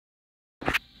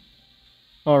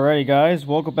Alrighty guys,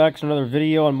 welcome back to another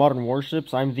video on Modern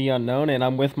Warships. I'm The Unknown, and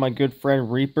I'm with my good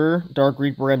friend Reaper, Dark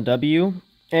Reaper MW.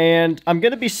 And I'm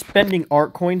going to be spending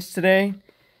Artcoins today.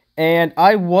 And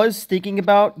I was thinking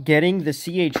about getting the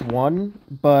CH-1,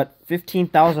 but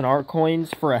 15,000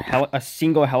 Artcoins for a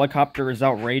single helicopter is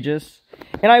outrageous.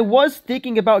 And I was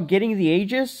thinking about getting the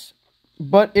Aegis,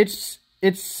 but it's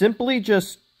simply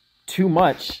just too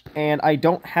much, and I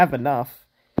don't have enough.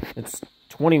 It's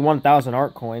 21,000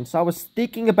 Artcoins, so I was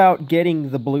thinking about getting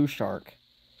the Blue Shark.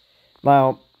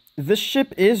 Now, this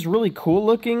ship is really cool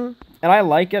looking, and I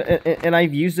like it, and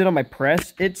I've used it on my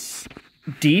press. It's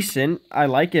decent, I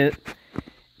like it,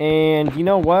 and you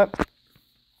know what?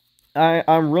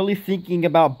 I'm really thinking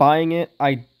about buying it.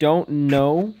 I don't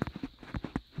know,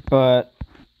 but,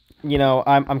 you know,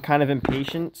 I'm kind of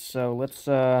impatient, so let's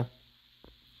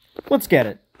get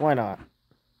it. Why not?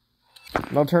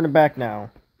 I'll turn it back now.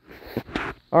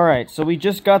 Alright, so we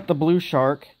just got the Blue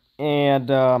Shark, and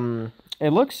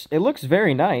it looks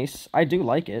very nice. I do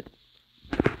like it.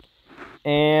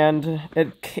 And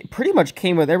it pretty much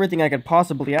came with everything I could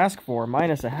possibly ask for,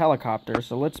 minus a helicopter.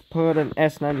 So let's put an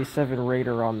S-97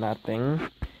 Raider on that thing.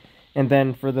 And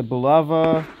then for the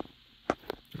Bulava,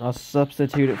 I'll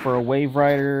substitute it for a Wave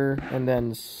Rider, and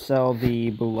then sell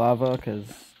the Bulava, because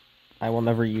I will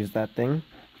never use that thing.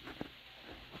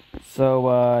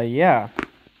 So, yeah.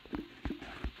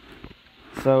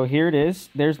 So here it is.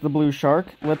 There's the Blue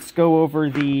Shark. Let's go over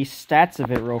the stats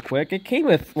of it real quick. It came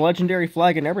with legendary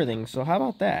flag and everything, so how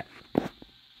about that?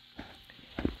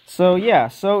 So yeah,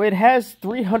 so it has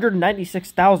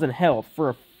 396,000 health for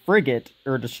a frigate,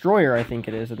 or a destroyer, I think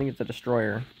it is. I think it's a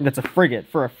destroyer. That's a frigate.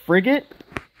 For a frigate,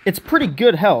 it's pretty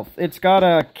good health. It's got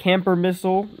a camper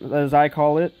missile, as I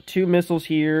call it, 2 missiles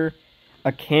here,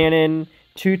 a cannon,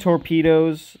 2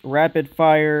 torpedoes, rapid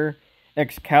fire,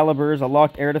 Excaliburs, a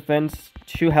locked air defense,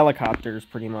 2 helicopters,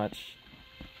 pretty much.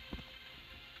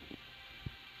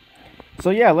 So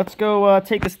yeah, let's go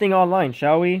take this thing online,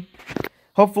 shall we?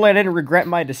 Hopefully I didn't regret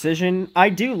my decision. I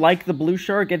do like the Blue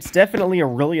Shark. It's definitely a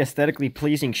really aesthetically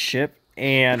pleasing ship,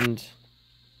 and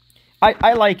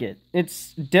I like it.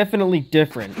 It's definitely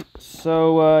different.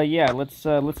 So yeah, let's see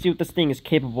what this thing is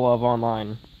capable of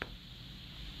online.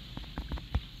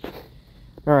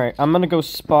 Alright, I'm gonna go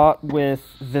spot with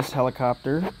this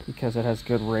helicopter, because it has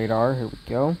good radar. Here we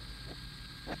go.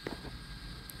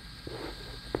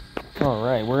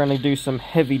 Alright, we're gonna do some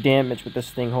heavy damage with this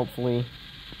thing, hopefully.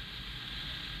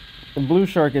 The Blue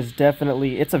Shark is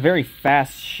definitely, it's a very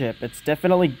fast ship. It's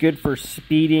definitely good for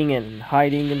speeding and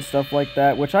hiding and stuff like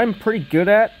that, which I'm pretty good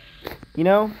at, you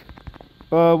know?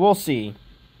 But we'll see.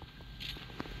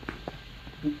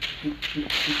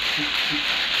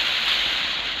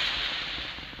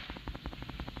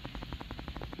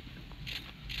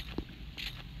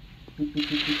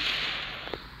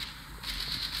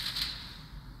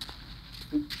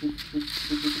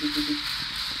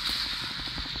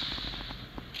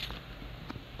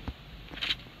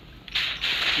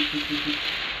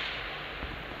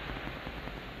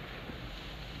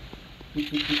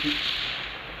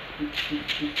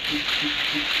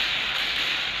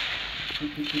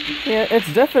 Yeah,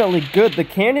 it's definitely good. The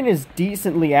cannon is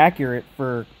decently accurate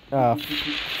for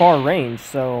far range,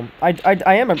 so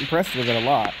I am impressed with it a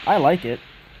lot. I like it.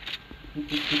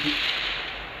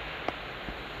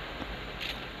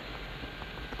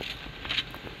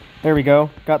 There we go.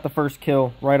 Got the first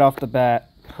kill right off the bat.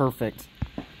 Perfect.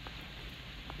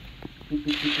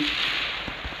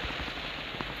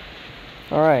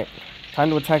 Alright. Time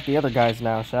to attack the other guys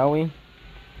now, shall we?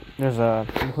 There's a...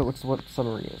 What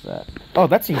submarine is that? Oh,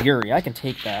 that's a Yuri. I can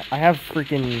take that. I have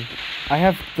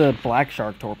the Black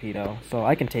Shark torpedo, so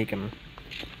I can take him.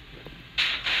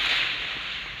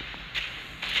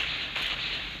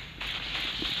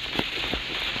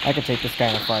 I can take this guy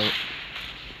in a fight.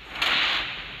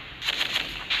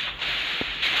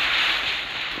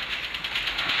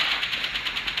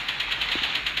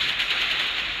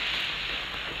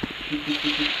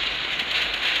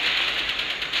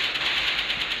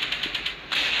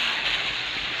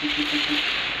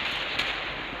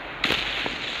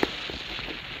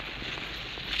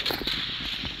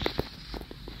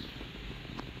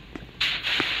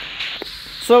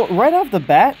 So, right off the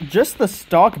bat, just the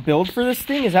stock build for this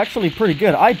thing is actually pretty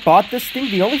good. I bought this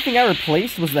thing, the only thing I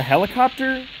replaced was the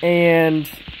helicopter and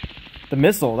the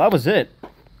missile. That was it.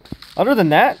 Other than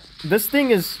that, this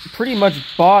thing is pretty much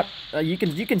bought, you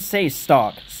can say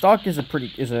stock. Stock is a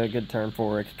good term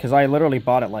for it, because I literally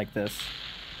bought it like this.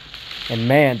 And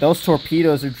man, those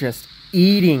torpedoes are just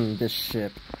eating this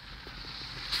ship.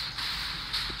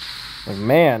 Like,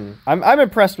 man, I'm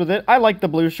impressed with it. I like the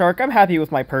blue shark. I'm happy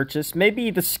with my purchase.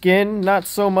 Maybe the skin, not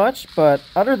so much, but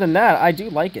other than that, I do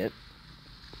like it.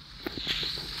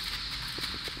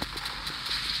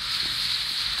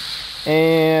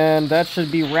 And that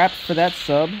should be wrapped for that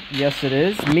sub. Yes, it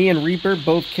is. Me and Reaper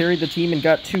both carried the team and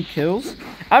got 2 kills.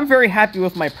 I'm very happy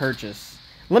with my purchase.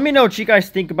 Let me know what you guys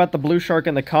think about the blue shark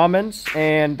in the comments.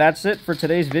 And that's it for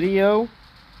today's video.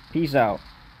 Peace out.